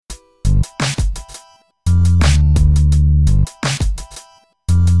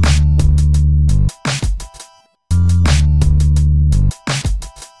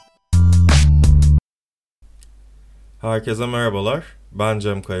Herkese merhabalar. Ben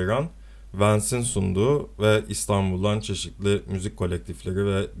Cem Kayıran. Vans'in sunduğu ve İstanbul'dan çeşitli müzik kolektifleri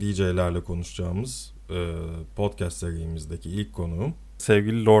ve DJ'lerle konuşacağımız podcast serimizdeki ilk konuğum.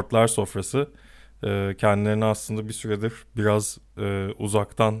 Sevgili Lordlar Sofrası. Kendilerini aslında bir süredir biraz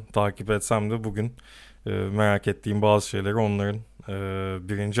uzaktan takip etsem de bugün merak ettiğim bazı şeyleri onların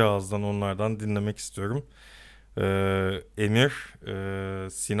birinci ağızdan onlardan dinlemek istiyorum. Emir,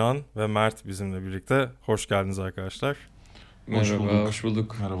 Sinan ve Mert bizimle birlikte. Hoş geldiniz arkadaşlar. Merhaba, hoş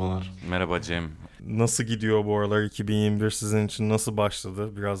bulduk. Merhabalar. Merhaba Cem. Nasıl gidiyor bu aralar? 2021 sizin için nasıl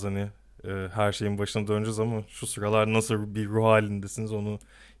başladı? Biraz her şeyin başına döneceğiz ama şu sıralar nasıl bir ruh halindesiniz onu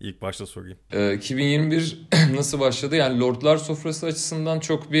ilk başta sorayım. 2021 nasıl başladı? Yani Lordlar Sofrası açısından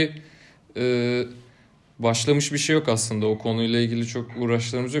çok bir başlamış bir şey yok aslında. O konuyla ilgili çok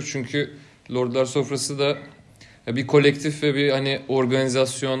uğraşlarımız yok. Çünkü Lordlar Sofrası da bir kolektif ve bir hani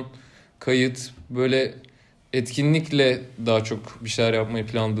organizasyon, kayıt, böyle etkinlikle daha çok bir şeyler yapmayı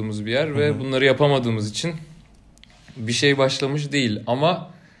planladığımız bir yer ve bunları yapamadığımız için bir şey başlamış değil.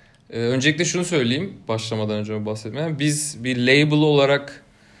 Ama öncelikle şunu söyleyeyim başlamadan önce bahsetmeden. Biz bir label olarak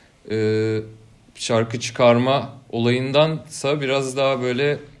şarkı çıkarma olayındansa biraz daha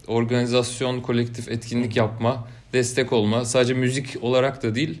böyle organizasyon, kolektif etkinlik yapma, destek olma. Sadece müzik olarak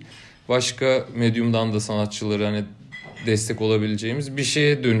da değil, başka medyumdan da sanatçılara hani destek olabileceğimiz bir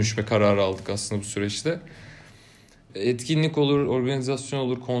şeye dönüşme kararı aldık aslında bu süreçte. Etkinlik olur, organizasyon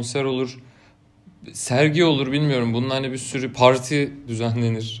olur, konser olur, sergi olur, bilmiyorum. Bunun hani bir sürü parti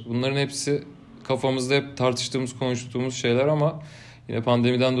düzenlenir. Bunların hepsi kafamızda hep tartıştığımız, konuştuğumuz şeyler ama yine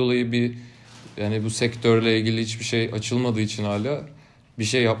pandemiden dolayı yani bu sektörle ilgili hiçbir şey açılmadığı için hala bir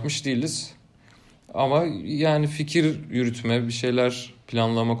şey yapmış değiliz. Ama yani fikir yürütme, bir şeyler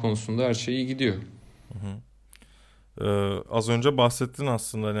planlama konusunda her şey iyi gidiyor. Az önce bahsettin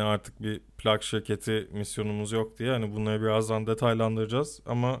aslında hani artık bir plak şirketi misyonumuz yok diye. Hani bunları birazdan detaylandıracağız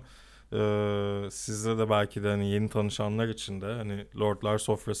ama sizde de belki de hani yeni tanışanlar için de hani Lordlar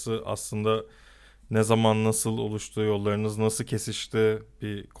Sofrası aslında ne zaman nasıl oluştu, yollarınız nasıl kesişti,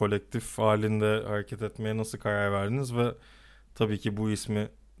 bir kolektif halinde hareket etmeye nasıl karar verdiniz ve tabii ki bu ismi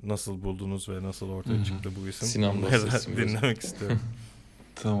nasıl buldunuz ve nasıl ortaya çıktı bu isim? Sinan Bunları dinlemek istiyorum.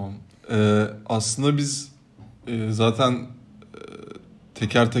 Tamam. Aslında biz zaten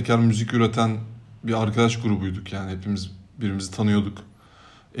teker teker müzik üreten bir arkadaş grubuyduk. Yani hepimiz birbirimizi tanıyorduk.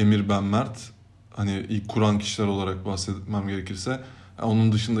 Emir, ben, Mert. Hani ilk kuran kişiler olarak bahsetmem gerekirse. Yani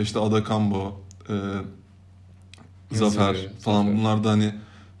onun dışında işte Ada Kambo, Zafer falan, bunlar da hani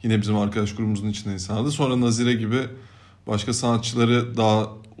yine bizim arkadaş grubumuzun içinde insanlardı. Sonra Nazire gibi başka sanatçıları daha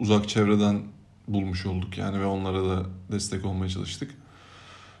uzak çevreden bulmuş olduk yani ve onlara da destek olmaya çalıştık.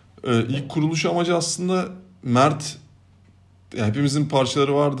 İlk kuruluş amacı aslında Mert, yani hepimizin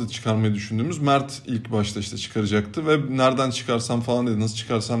parçaları vardı çıkarmayı düşündüğümüz. Mert ilk başta işte çıkaracaktı ve nereden çıkarsam falan dedi, nasıl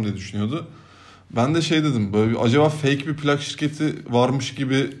çıkarsam diye düşünüyordu. Ben de şey dedim, böyle acaba fake bir plak şirketi varmış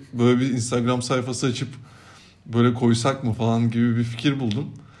gibi böyle bir Instagram sayfası açıp böyle koysak mı falan gibi bir fikir buldum.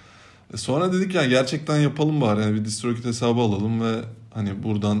 Sonra dedik ya gerçekten yapalım bari, yani bir DistroKid hesabı alalım ve hani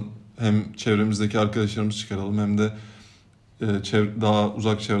buradan hem çevremizdeki arkadaşlarımızı çıkaralım hem de daha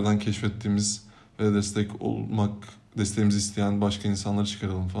uzak çevreden keşfettiğimiz ve desteğimizi isteyen başka insanları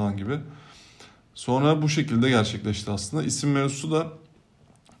çıkaralım falan gibi. Sonra bu şekilde gerçekleşti aslında. İsim mevzusu da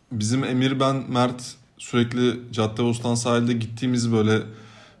bizim Emir, ben, Mert sürekli Caddebostan sahilde gittiğimiz böyle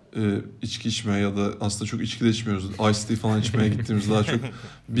içki içmeye ya da aslında çok içki de içmiyoruz. Ice tea falan içmeye gittiğimiz daha çok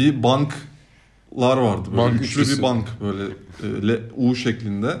bir banklar vardı. Böyle üçlü bir bank böyle U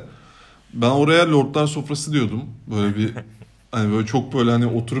şeklinde. Ben oraya Lordlar Sofrası diyordum. Böyle bir hani böyle çok böyle hani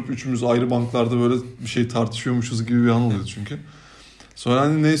oturup üçümüz ayrı banklarda böyle bir şey tartışıyormuşuz gibi bir an oluyordu çünkü. Sonra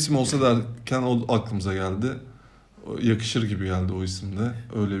hani ne isim olsa derken o aklımıza geldi. Yakışır gibi geldi o isimde.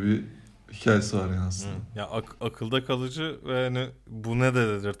 Öyle bir hikayesi var yani aslında. Ya akılda kalıcı ve hani bu ne de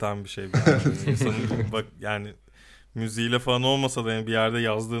dedirten bir şey. Yani. İnsanın bak yani müziğiyle falan olmasa da yani bir yerde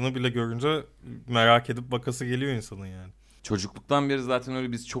yazdığını bile görünce merak edip bakası geliyor insanın yani. Çocukluktan beri zaten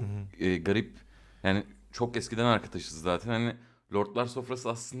öyle biz çok garip, yani çok eskiden arkadaşız zaten. Hani Lordlar Sofrası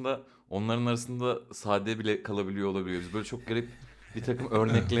aslında onların arasında sade bile kalabiliyor olabiliyoruz. Böyle çok garip bir takım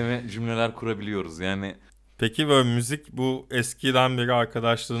örnekleme cümleler kurabiliyoruz yani. Peki böyle müzik bu eskiden beri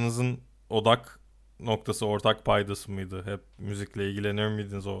arkadaşlarınızın odak noktası, ortak paydası mıydı? Hep müzikle ilgilenir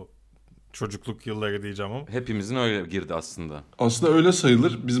miydiniz o çocukluk yılları diyeceğim ama? Hepimizin öyle girdi aslında. Aslında öyle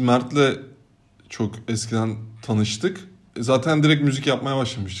sayılır. Biz Mert'le çok eskiden tanıştık. Zaten direkt müzik yapmaya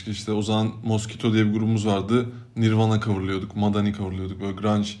başlamıştık işte. O zaman Mosquito diye bir grubumuz vardı. Nirvana coverlıyorduk, Madani coverlıyorduk. Böyle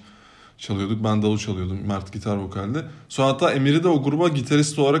grunge çalıyorduk. Ben davul çalıyordum. Mert gitar vokalde. Sonra hatta Emir'i de o gruba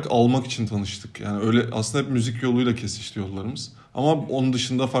gitarist olarak almak için tanıştık. Yani öyle aslında hep müzik yoluyla kesişti yollarımız. Ama onun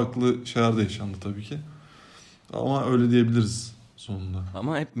dışında farklı şeyler de yaşandı tabii ki. Ama öyle diyebiliriz sonunda.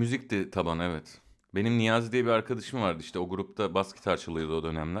 Ama hep müzikti taban, evet. Benim Niyazi diye bir arkadaşım vardı, işte o grupta bas gitar çalıyordu o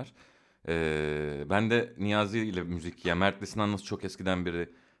dönemler. Ben de Niyazi ile müzik, ya Mert'le Sinan nasıl çok eskiden beri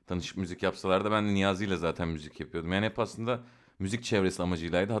tanışıp müzik yapsalar da ben de Niyazi ile zaten müzik yapıyordum. Yani hep aslında müzik çevresi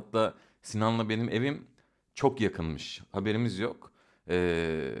amacıylaydı. Hatta Sinan'la benim evim çok yakınmış. Haberimiz yok.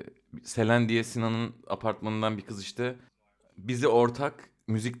 Selen diye Sinan'ın apartmanından bir kız işte bizi ortak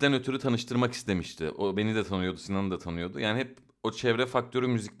müzikten ötürü tanıştırmak istemişti. O beni de tanıyordu, Sinan'ı da tanıyordu. Yani hep o çevre faktörü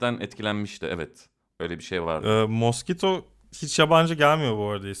müzikten etkilenmişti. Evet. Öyle bir şey vardı. Mosquito hiç yabancı gelmiyor bu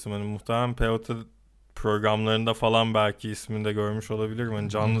arada isim. Hani muhtemelen Peyote programlarında falan belki ismini de görmüş olabilirim. Hani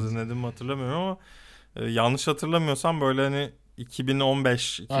canlı dinledim mi hatırlamıyorum ama yanlış hatırlamıyorsam böyle hani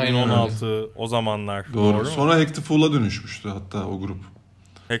 2015, 2016 o zamanlar. Doğru. Doğru Sonra mu? Hack the Fool'a dönüşmüştü hatta o grup.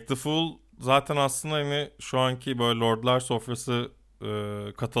 Hack the Fool zaten aslında hani şu anki böyle Lordlar Sofrası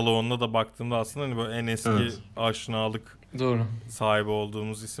kataloğuna da baktığımda aslında hani böyle en eski aşinalık Doğru. sahibi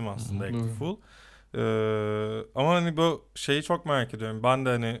olduğumuz isim aslında Hack the Doğru. Fool. Ama hani bu şeyi çok merak ediyorum. Ben de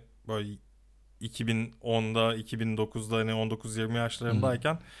hani böyle 2010'da, 2009'da hani 19-20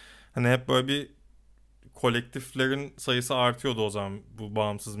 yaşlarımdayken hani hep böyle bir kolektiflerin sayısı artıyordu o zaman bu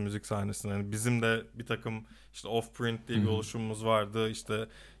bağımsız müzik sahnesinde. Yani bizim de bir takım işte Offprint diye bir oluşumumuz vardı. İşte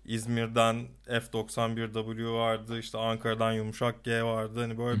İzmir'den F91W vardı. İşte Ankara'dan Yumuşak G vardı.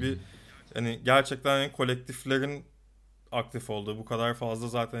 Hani böyle bir hani gerçekten hani kolektiflerin aktif olduğu, bu kadar fazla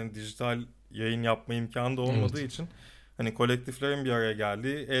zaten hani dijital yayın yapma imkanı da olmadığı için hani kolektiflerin bir araya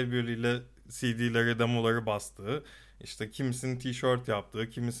geldiği, el birliğiyle CD'leri, demoları bastığı, işte kimisinin tişört yaptığı,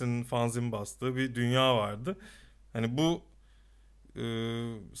 kimisinin fanzin bastığı bir dünya vardı. Hani bu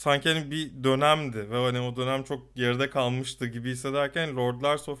sanki hani bir dönemdi ve hani o dönem çok geride kalmıştı gibi hissederken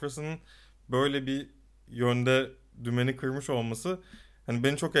Lordlar Sofrası'nın böyle bir yönde dümeni kırmış olması hani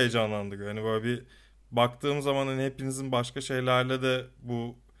beni çok heyecanlandırıyor. Hani böyle bir baktığım zaman hani hepinizin başka şeylerle de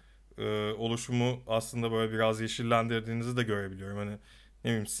bu oluşumu aslında böyle biraz yeşillendirdiğinizi de görebiliyorum. Hani ne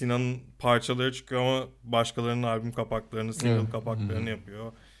bileyim Sinan'ın parçaları çıkıyor ama başkalarının albüm kapaklarını, single kapaklarını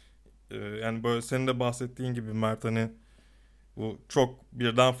yapıyor. Yani böyle senin de bahsettiğin gibi Mert hani bu çok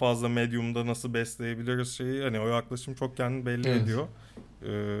birden fazla medyumda nasıl besleyebiliriz şeyi hani o yaklaşım çok kendini belli ediyor.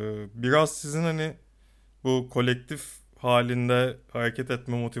 Biraz sizin hani bu kolektif halinde hareket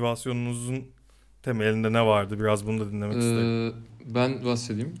etme motivasyonunuzun temelinde ne vardı? Biraz bunu da dinlemek isterim. Ben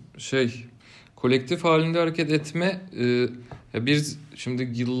bahsedeyim. Kolektif halinde hareket etme. Biz şimdi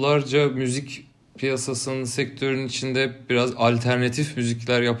yıllarca müzik piyasasının, sektörün içinde biraz alternatif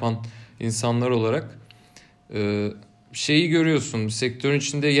müzikler yapan insanlar olarak şeyi görüyorsun. Sektörün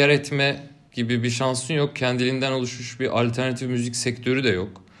içinde yer etme gibi bir şansın yok. Kendiliğinden oluşmuş bir alternatif müzik sektörü de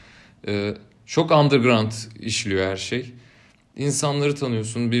yok. Çok underground işliyor her şey. İnsanları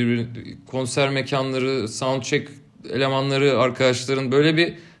tanıyorsun. Konser mekanları, soundcheck elemanları, arkadaşların böyle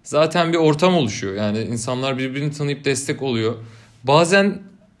bir zaten bir ortam oluşuyor. Yani insanlar birbirini tanıyıp destek oluyor. Bazen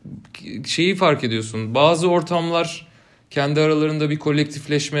şeyi fark ediyorsun. Bazı ortamlar kendi aralarında bir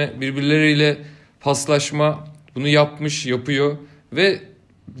kolektifleşme, birbirleriyle paslaşma bunu yapıyor ve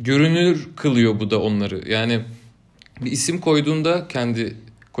görünür kılıyor bu da onları. Yani bir isim koyduğunda kendi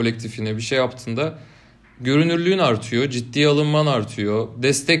kolektifine bir şey yaptığında görünürlüğün artıyor, ciddiye alınman artıyor.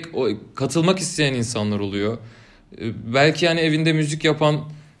 Katılmak isteyen insanlar oluyor. Belki yani evinde müzik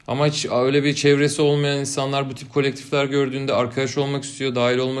yapan ama hiç öyle bir çevresi olmayan insanlar bu tip kolektifler gördüğünde arkadaş olmak istiyor,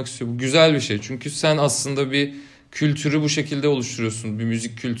 dahil olmak istiyor. Bu güzel bir şey. Çünkü sen aslında bir kültürü bu şekilde oluşturuyorsun. Bir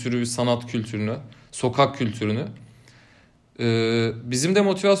müzik kültürü, bir sanat kültürünü, sokak kültürünü. Bizim de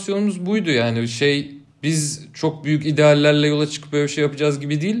motivasyonumuz buydu yani biz çok büyük ideallerle yola çıkıp böyle bir şey yapacağız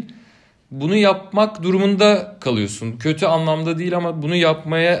gibi değil. Bunu yapmak durumunda kalıyorsun. Kötü anlamda değil ama bunu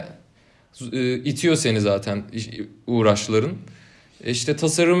yapmaya itiyor seni zaten uğraşların. İşte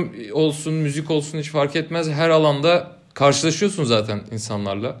tasarım olsun, müzik olsun hiç fark etmez. Her alanda karşılaşıyorsun zaten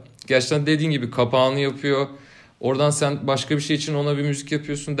insanlarla. Gerçekten dediğin gibi kapağını yapıyor. Oradan sen başka bir şey için ona bir müzik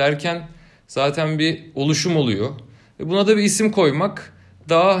yapıyorsun derken zaten bir oluşum oluyor. Buna da bir isim koymak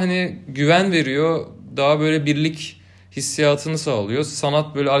daha hani güven veriyor. Daha böyle birlik hissiyatını sağlıyor.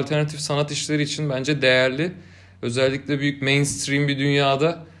 Sanat böyle alternatif sanat işleri için bence değerli. Özellikle büyük mainstream bir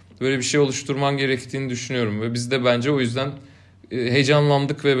dünyada böyle bir şey oluşturman gerektiğini düşünüyorum. Ve biz de bence o yüzden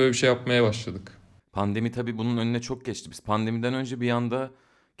heyecanlandık ve böyle bir şey yapmaya başladık. Pandemi tabii bunun önüne çok geçti. Biz pandemiden önce bir anda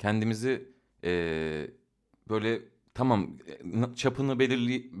kendimizi böyle tamam çapını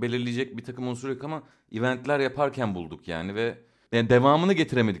belirleyecek bir takım unsur yok ama eventler yaparken bulduk yani ve yani devamını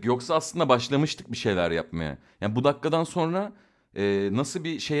getiremedik. Yoksa aslında başlamıştık bir şeyler yapmaya. Yani bu dakikadan sonra nasıl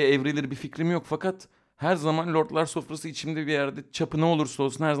bir şeye evrilir bir fikrim yok. Fakat her zaman Lordlar Sofrası içimde bir yerde, çapı ne olursa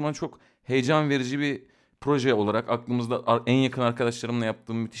olsun, her zaman çok heyecan verici bir proje olarak aklımızda, en yakın arkadaşlarımla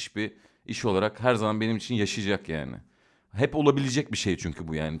yaptığım müthiş bir iş olarak her zaman benim için yaşayacak yani. Hep olabilecek bir şey çünkü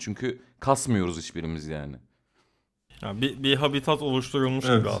bu yani. Çünkü kasmıyoruz hiçbirimiz yani. Yani bir habitat oluşturulmuş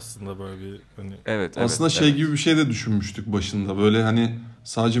gibi Evet. aslında, böyle bir hani. Evet, Aslında evet, şey evet. gibi bir şey de düşünmüştük başında. Böyle hani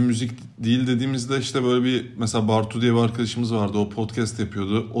sadece müzik değil dediğimizde işte böyle bir, mesela Bartu diye bir arkadaşımız vardı. O podcast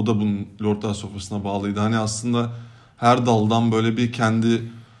yapıyordu. O da bunun Lordlar Sofrası'na bağlıydı. Hani aslında her daldan böyle bir kendi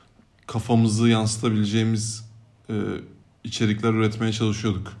kafamızı yansıtabileceğimiz içerikler üretmeye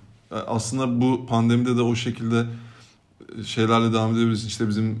çalışıyorduk. Aslında bu pandemide de o şekilde şeylerle devam edebiliriz. İşte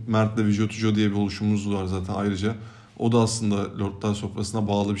bizim Mert'le Vijotjo diye bir oluşumumuz var zaten ayrıca. O da aslında Lordlar Sofrası'na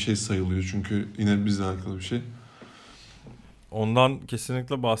bağlı bir şey sayılıyor. Çünkü yine bizle alakalı bir şey. Ondan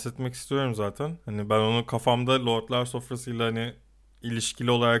kesinlikle bahsetmek istiyorum zaten. Hani ben onu kafamda Lordlar Sofrası'yla hani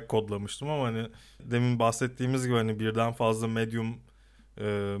ilişkili olarak kodlamıştım ama hani demin bahsettiğimiz gibi hani birden fazla medyum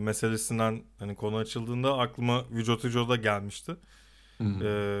meselesinden hani konu açıldığında aklıma Vijotjo da gelmişti.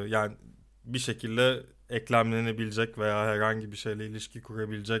 Yani bir şekilde eklemlenebilecek veya herhangi bir şeyle ilişki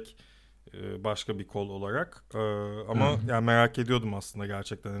kurabilecek başka bir kol olarak. Ama yani merak ediyordum aslında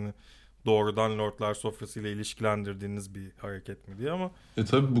gerçekten hani doğrudan Lordlar Sofrası ile ilişkilendirdiğiniz bir hareket mi diye ama.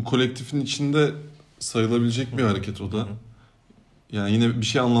 Tabii bu kolektifin içinde sayılabilecek bir hareket o da. Yani yine bir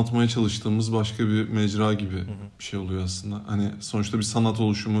şey anlatmaya çalıştığımız başka bir mecra gibi bir şey oluyor aslında. Hani sonuçta bir sanat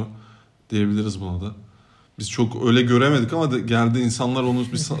oluşumu diyebiliriz buna da. Biz çok öyle göremedik ama geldi insanlar onu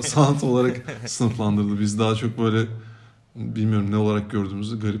bir sanat olarak sınıflandırdı. Biz daha çok böyle bilmiyorum ne olarak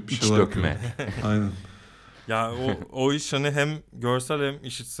gördüğümüzü garip bir İç şey olarak dökme. gördük. Aynen. Ya o iş hani hem görsel hem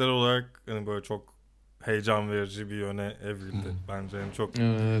işitsel olarak hani böyle çok heyecan verici bir yöne evrildi bence. Yani çok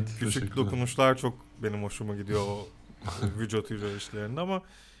Evet. küçük dokunuşlar çok benim hoşuma gidiyor o vücut işlerinde ama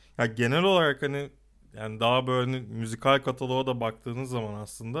ya genel olarak hani yani daha böyle hani müzikal kataloğa da baktığınız zaman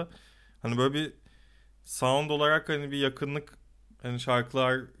aslında hani böyle bir sound olarak hani bir yakınlık, hani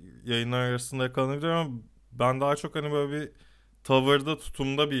şarkılar yayınlar arasında yakalanabiliyor ama ben daha çok hani böyle bir tavırda,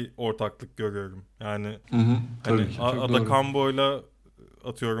 tutumda bir ortaklık görüyorum. Yani hani Tabii ki. Çok Ada doğru. Kambo'yla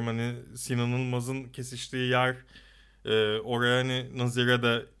atıyorum hani Sinan Yılmaz'ın kesiştiği yer, oraya hani Nazire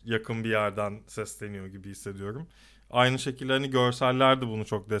de yakın bir yerden sesleniyor gibi hissediyorum. Aynı şekilde hani görseller de bunu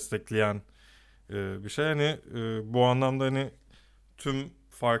çok destekleyen bir şey. Hani bu anlamda hani tüm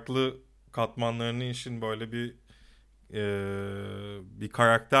farklı katmanlarını işin böyle bir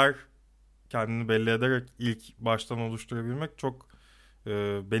karakter kendini belli ederek ilk baştan oluşturabilmek çok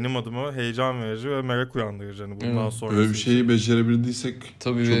benim adıma heyecan verici ve merak uyandırıcı. Yani bundan Evet. sonrası Böyle bir şeyi için. becerebildiysek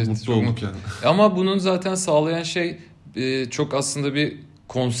Tabii, çok evet, mutlu çok olduk mutlu. yani. Ama bunun zaten sağlayan şey çok aslında bir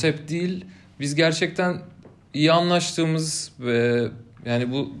konsept değil. Biz gerçekten iyi anlaştığımız ve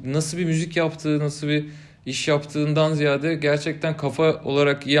yani bu nasıl bir müzik yaptığı, nasıl bir iş yaptığından ziyade gerçekten kafa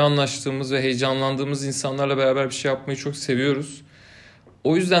olarak iyi anlaştığımız ve heyecanlandığımız insanlarla beraber bir şey yapmayı çok seviyoruz.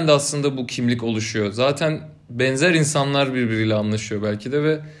 O yüzden de aslında bu kimlik oluşuyor. Zaten benzer insanlar birbiriyle anlaşıyor belki de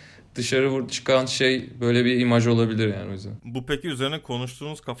ve dışarı çıkan şey böyle bir imaj olabilir yani o yüzden. Bu peki üzerine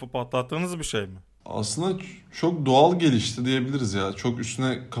konuştuğunuz, kafa patlattığınız bir şey mi? Aslında çok doğal gelişti diyebiliriz ya. Çok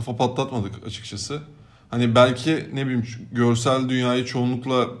üstüne kafa patlatmadık açıkçası. Hani belki ne bileyim görsel dünyayı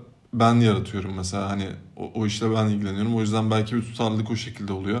çoğunlukla ben yaratıyorum mesela. Hani o işle ben ilgileniyorum. O yüzden belki bir tutarlılık o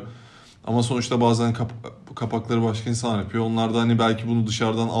şekilde oluyor. Ama sonuçta bazen kapakları başka insan yapıyor. Onlar da hani belki bunu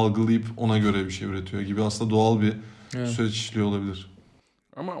dışarıdan algılayıp ona göre bir şey üretiyor gibi. Aslında doğal bir Evet. süreç işliyor olabilir.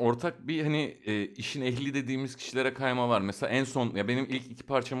 Ama ortak bir hani işin ehli dediğimiz kişilere kayma var. Mesela en son, ya benim ilk iki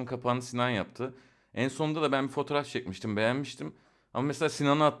parçamın kapağını Sinan yaptı. En sonunda da ben bir fotoğraf çekmiştim, beğenmiştim. Ama mesela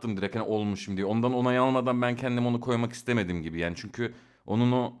Sinan'a attım direkt hani olmuşum diye. Ondan onay almadan ben kendim onu koymak istemedim gibi. Yani çünkü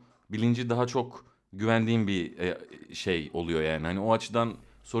onun o bilinci daha çok güvendiğim bir şey oluyor yani. Hani o açıdan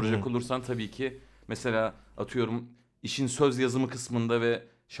soracak olursan tabii ki mesela atıyorum işin söz yazımı kısmında ve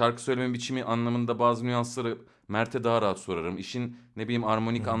şarkı söyleme biçimi anlamında bazı nüansları Mert'e daha rahat sorarım. İşin ne bileyim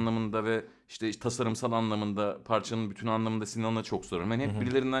armonik anlamında ve işte tasarımsal anlamında, parçanın bütün anlamında Sinan'a çok sorarım. Yani hep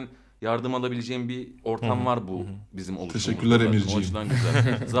birilerinden yardım alabileceğim bir ortam var bu bizim oluşumumuzda Teşekkürler zaten. O Emirciğim. açıdan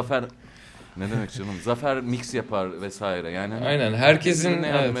güzel. Zafer ne demek canım? Zafer mix yapar vesaire. Yani hani Aynen, herkes herkesin birbirine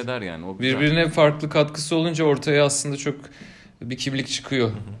yardım evet, eder yani. O güzel. birbirine farklı katkısı olunca ortaya aslında çok bir kimlik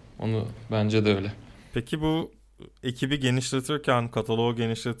çıkıyor. Onu bence de öyle. Peki bu ekibi genişletirken, kataloğu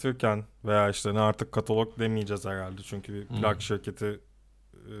genişletirken veya işte ne, artık katalog demeyeceğiz herhalde. Çünkü bir plak şirketi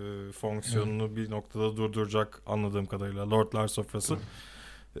fonksiyonunu bir noktada durduracak anladığım kadarıyla Lordlar Sofrası.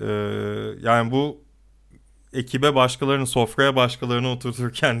 Yani bu ekibe başkalarını, sofraya başkalarını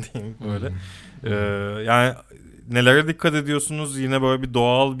oturturken diyeyim böyle. Yani nelere dikkat ediyorsunuz? Yine böyle bir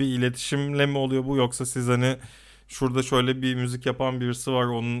doğal bir iletişimle mi oluyor bu, yoksa siz hani şurada şöyle bir müzik yapan birisi var,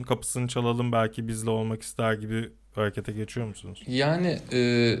 onun kapısını çalalım belki bizle olmak ister gibi harekete geçiyor musunuz? Yani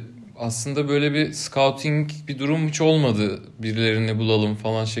aslında böyle bir scouting bir durum hiç olmadı, birilerini bulalım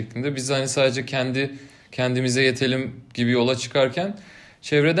falan şeklinde. Biz hani sadece kendimize yetelim gibi yola çıkarken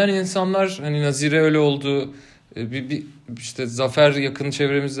çevreden insanlar, hani Nazire öyle oldu, bir işte Zafer yakın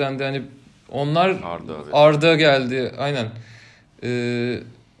çevremizden de hani onlar, Arda geldi aynen.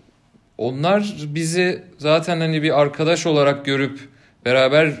 Onlar bizi zaten hani bir arkadaş olarak görüp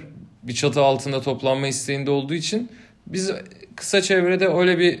beraber bir çatı altında toplanma isteğinde olduğu için biz kısa çevrede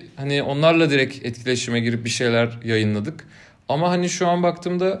öyle bir hani onlarla direkt etkileşime girip bir şeyler yayınladık. Ama hani şu an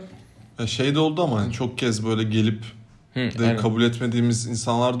baktığımda Şey de oldu ama hani çok kez böyle gelip de aynen. kabul etmediğimiz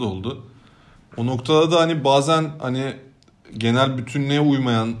insanlar da oldu. O noktada da hani bazen hani genel bütünlüğe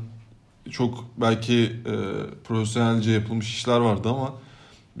uymayan çok belki profesyonelce yapılmış işler vardı ama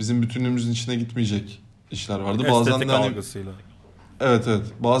bizim bütünlüğümüzün içine gitmeyecek işler vardı. Bazen Estetik de hani, algısıyla. evet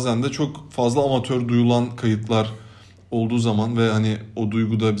bazen de çok fazla amatör duyulan kayıtlar olduğu zaman ve hani o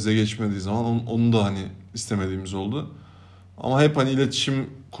duygu da bize geçmediği zaman onu da hani istemediğimiz oldu. Ama hep hani iletişim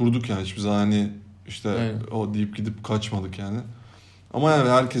kurduk yani, hiçbir zaman hani işte o deyip gidip kaçmadık yani. Ama yani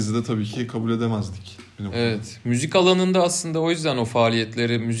herkesi de tabii ki kabul edemezdik. Evet, müzik alanında aslında o yüzden o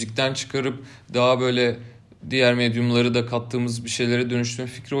faaliyetleri müzikten çıkarıp daha böyle diğer medyumları da kattığımız bir şeylere dönüştürme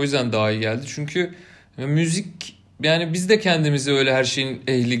fikri o yüzden daha iyi geldi. Çünkü müzik, yani biz de kendimizi öyle her şeyin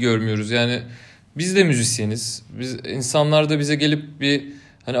ehli görmüyoruz. Yani biz de müzisyeniz. Biz, insanlar da bize gelip bir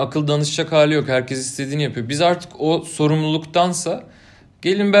hani akıl danışacak hali yok. Herkes istediğini yapıyor. Biz artık o sorumluluktansa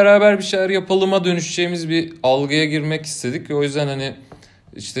gelin beraber bir şeyler yapalıma dönüşeceğimiz bir algıya girmek istedik. O yüzden hani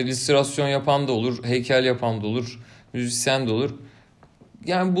işte illüstrasyon yapan da olur, heykel yapan da olur, müzisyen de olur.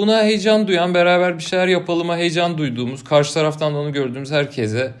 Yani buna heyecan duyan, beraber bir şeyler yapalıma heyecan duyduğumuz, karşı taraftan da onu gördüğümüz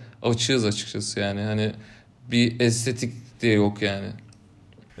herkese açığız açıkçası yani. Hani bir estetik diye yok yani.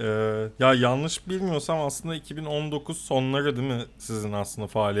 Ya yanlış bilmiyorsam aslında 2019 sonları değil mi sizin aslında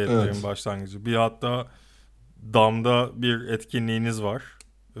faaliyetlerin başlangıcı? Bir hatta Dam'da bir etkinliğiniz var.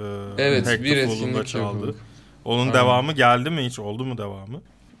 Evet, bir etkinlik yapıldı. Onun devamı geldi mi hiç? Oldu mu devamı?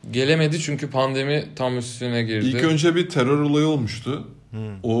 Gelemedi çünkü pandemi tam üstüne girdi. İlk önce bir terör olayı olmuştu.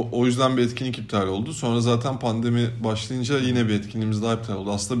 O yüzden bir etkinlik iptal oldu. Sonra zaten pandemi başlayınca yine bir etkinliğimiz daha iptal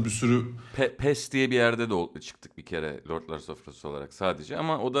oldu. Aslında bir sürü... PES diye bir yerde de çıktık bir kere Lordlar Sofrası olarak sadece.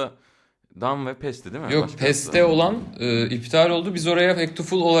 Ama o da Dam ve PES'ti değil mi? Yok, PES'te olan iptal oldu. Biz oraya Back to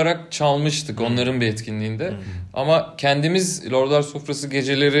Full olarak çalmıştık onların bir etkinliğinde. Ama kendimiz Lordlar Sofrası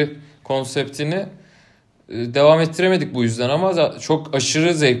geceleri konseptini devam ettiremedik bu yüzden, ama çok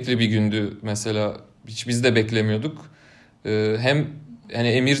aşırı zevkli bir gündü mesela. Hiç biz de beklemiyorduk. Hem hani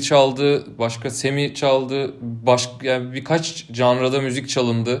Emir çaldı, başka Semi çaldı, başka yani birkaç janrada müzik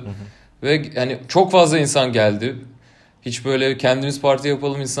çalındı. Ve yani çok fazla insan geldi. Hiç böyle kendimiz parti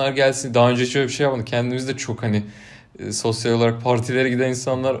yapalım insanlar gelsin. Daha önce şöyle bir şey yapmadık. Kendimiz de çok hani sosyal olarak partilere giden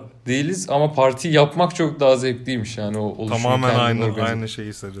insanlar değiliz ama parti yapmak çok daha zevkliymiş yani, o oluşumu tamamen kendin aynı şeyi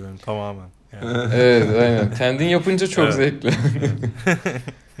hissediyorum tamamen. Yani. Evet aynen. Kendin yapınca çok zevkli.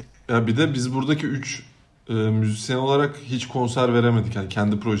 Ya bir de biz buradaki 3 müzisyen olarak hiç konser veremedik yani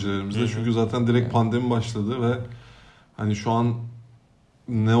kendi projelerimizde. Çünkü zaten direkt pandemi başladı ve hani şu an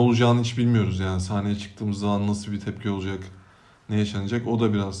ne olacağını hiç bilmiyoruz yani. Sahneye çıktığımız zaman nasıl bir tepki olacak, ne yaşanacak, o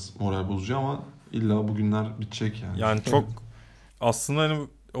da biraz moral bozucu ama illa bugünler bitecek yani. Yani çok aslında hani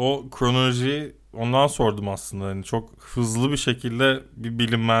o kronolojiyi ondan sordum aslında. Hani çok hızlı bir şekilde bir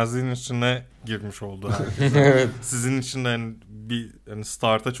bilinmezliğin içine girmiş oldu herkes. Evet. Sizin için de hani bir hani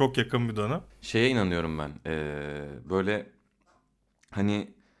starta çok yakın bir dönem. Şeye inanıyorum ben. Böyle hani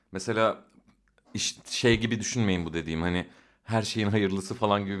mesela şey gibi düşünmeyin bu dediğim, hani her şeyin hayırlısı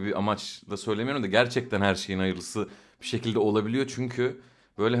falan gibi bir amaçla söylemiyorum da gerçekten her şeyin hayırlısı bir şekilde olabiliyor. Çünkü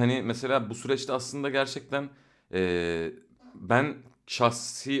böyle hani mesela bu süreçte aslında gerçekten ben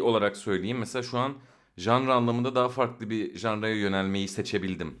şahsi olarak söyleyeyim, mesela şu an janra anlamında daha farklı bir janraya yönelmeyi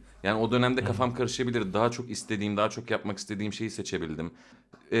seçebildim. Yani o dönemde kafam karışabilir. Daha çok istediğim, daha çok yapmak istediğim şeyi seçebildim.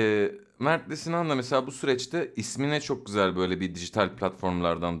 Mert Sinan da mesela bu süreçte ismine çok güzel böyle bir dijital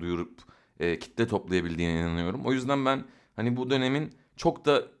platformlardan duyurup kitle toplayabildiğine inanıyorum. O yüzden ben hani bu dönemin çok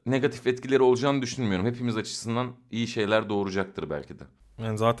da negatif etkileri olacağını düşünmüyorum. Hepimiz açısından iyi şeyler doğuracaktır belki de.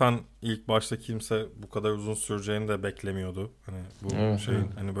 Yani zaten ilk başta kimse bu kadar uzun süreceğini de beklemiyordu. Hani bu şeyin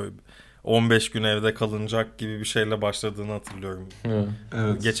hani böyle 15 gün evde kalınacak gibi bir şeyle başladığını hatırlıyorum.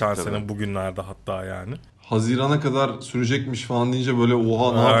 Evet. Geçen sene bugünlerde hatta yani. Hazirana kadar sürecekmiş falan deyince böyle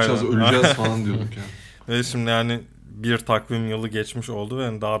oha ne yapacağız, öleceğiz falan diyorduk yani. Ve şimdi yani bir takvim yılı geçmiş oldu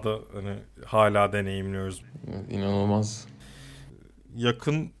ve daha da hani hala deneyimliyoruz. İnanılmaz.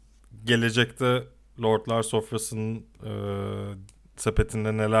 Yakın gelecekte Lordlar Sofrası'nın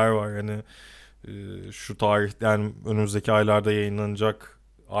sepetinde neler var? Yani şu tarih, yani önümüzdeki aylarda yayınlanacak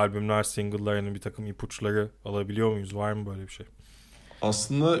albümler, single'lar, yani bir takım ipuçları alabiliyor muyuz? Var mı böyle bir şey?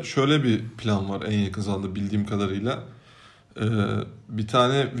 Aslında şöyle bir plan var en yakın zamanda bildiğim kadarıyla. Bir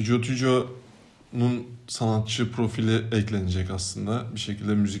tane Vücut sanatçı profili eklenecek aslında. Bir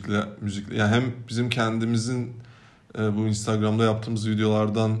şekilde müzikle yani hem bizim kendimizin bu Instagram'da yaptığımız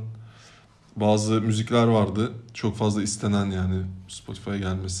videolardan bazı müzikler vardı. Çok fazla istenen, yani Spotify'a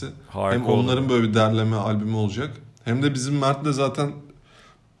gelmesi. Harika Hem onların olur. böyle bir derleme albümü olacak. Hem de bizim Mert'le zaten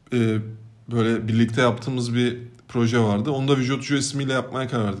böyle birlikte yaptığımız bir proje vardı. Onu da Vücut ismiyle yapmaya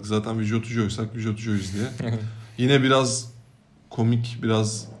karar verdik. Zaten Vücut'uysak Vücut'uyuz diye. Yine biraz komik,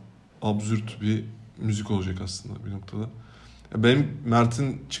 biraz absürt bir müzik olacak aslında bir noktada. Benim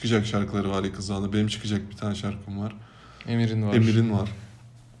Mert'in çıkacak şarkıları var yakın zamanda. Benim çıkacak bir tane şarkım var. Emir'in var.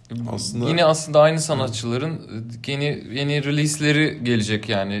 Yine aslında aynı sanatçıların yeni release'leri gelecek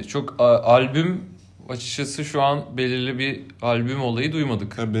yani. Çok albüm açıkçası şu an belirli bir albüm olayı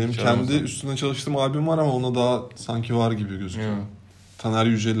duymadık. Yani benim kendi üstüne çalıştığım albüm var ama ona daha sanki var gibi gözüküyor. Evet. Taner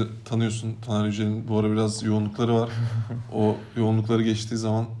Yücel'i tanıyorsun. Taner Yücel'in bu ara biraz yoğunlukları var. O yoğunlukları geçtiği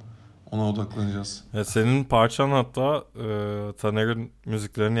zaman ona odaklanacağız. Ya senin parçan hatta Taner'in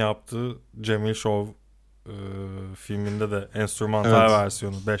müziklerini yaptığı Cemil Show filminde de enstrümantal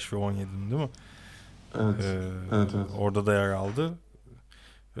versiyonu 5 ve 17'nin değil mi? Evet. Evet. Orada da yer aldı.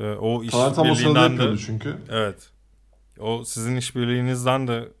 O Taner tam o sırada yapıyordu de, çünkü. evet. O sizin işbirliğinizden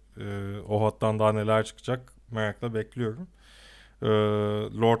de o hattan daha neler çıkacak merakla bekliyorum.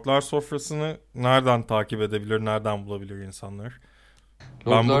 Lordlar Sofrası'nı nereden takip edebilir, nereden bulabilir insanlar?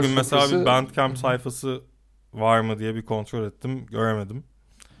 Ben bugün mesela bir Bandcamp sayfası var mı diye bir kontrol ettim. Göremedim.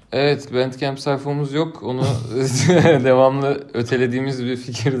 Evet, Bandcamp sayfamız yok. Onu devamlı ötelediğimiz bir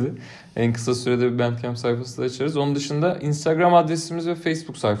fikirdi. En kısa sürede bir Bandcamp sayfası da açarız. Onun dışında Instagram adresimiz ve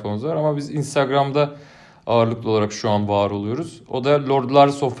Facebook sayfamız var. Ama biz Instagram'da ağırlıklı olarak şu an var oluyoruz. O da Lordlar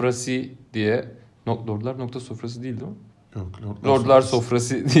Sofrası diye. Lordlar.sofrası değil mi? Yok, Lordlar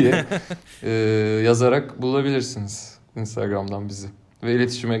Sofrası diye yazarak bulabilirsiniz Instagram'dan bizi. Ve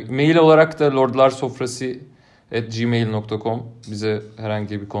iletişime mail olarak da lordlarsofrası@gmail.com, bize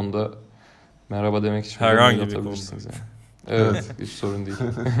herhangi bir konuda merhaba demek için herhangi bir atabilirsiniz yani. Evet, hiç sorun değil.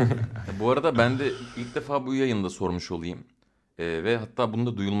 Bu arada ben de ilk defa bu yayında sormuş olayım. Ve hatta bunun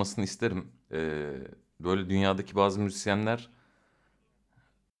da duyulmasını isterim. Böyle dünyadaki bazı müzisyenler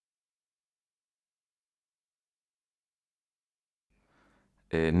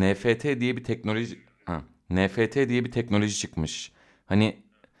NFT diye bir teknoloji çıkmış. Hani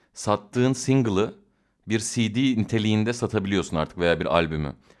sattığın single'ı bir CD niteliğinde satabiliyorsun artık veya bir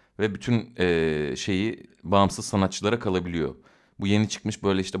albümü. Ve bütün şeyi bağımsız sanatçılara kalabiliyor. Bu yeni çıkmış,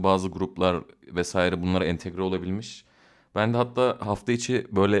 böyle işte bazı gruplar vesaire bunlara entegre olabilmiş. Ben de hatta hafta içi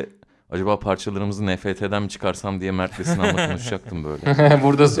böyle acaba parçalarımızı NFT'den mi çıkarsam diye Mert'le Sinan'la konuşacaktım böyle.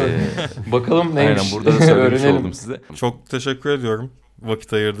 Burada bakalım neymiş. Aynen, burada da söylemiş öğrenelim. oldum size. Çok teşekkür ediyorum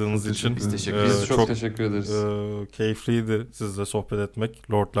vakit ayırdığınız için. Biz teşekkür ederiz. Biz çok teşekkür ederiz. Keyifliydi sizle sohbet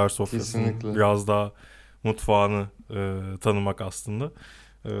etmek. Lordlar Sofrası'nın Kesinlikle. biraz daha mutfağını tanımak aslında.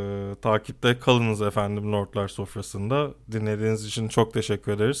 Takipte kalınız efendim Lordlar Sofrası'nda. Dinlediğiniz için çok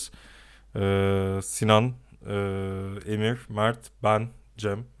teşekkür ederiz. Sinan, Emir, Mert, ben,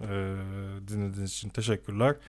 Cem, dinlediğiniz için teşekkürler.